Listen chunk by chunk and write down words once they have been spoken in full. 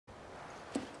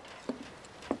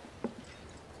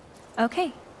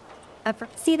Okay.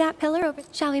 See that pillar over?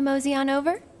 Shall we mosey on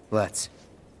over? Let's.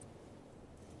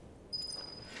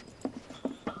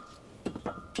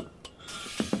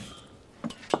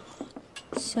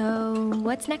 So,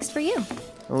 what's next for you?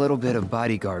 A little bit of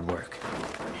bodyguard work.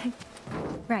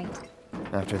 Right.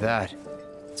 After that,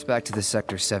 it's back to the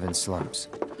Sector 7 slums.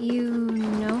 You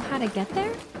know how to get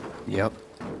there? Yep.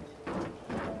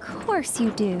 Of course you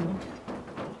do.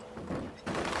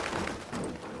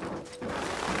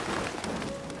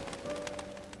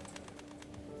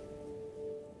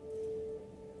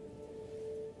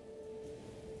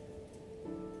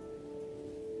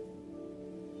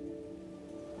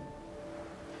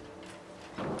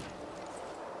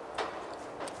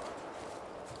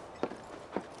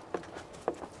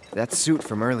 That suit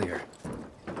from earlier.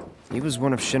 He was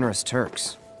one of Shinra's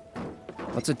Turks.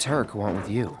 What's a Turk want with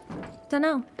you?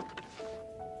 Dunno.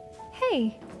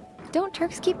 Hey, don't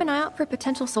Turks keep an eye out for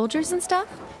potential soldiers and stuff?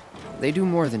 They do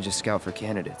more than just scout for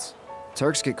candidates.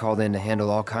 Turks get called in to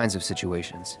handle all kinds of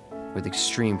situations, with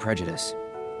extreme prejudice.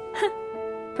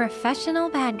 Professional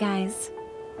bad guys.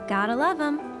 Gotta love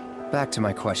 'em. Back to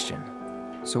my question.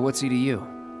 So what's he to you?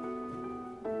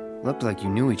 Looked like you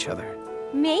knew each other.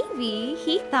 Maybe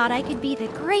he thought I could be the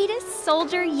greatest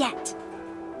soldier yet.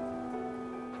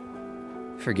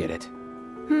 Forget it.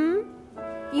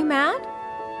 You mad?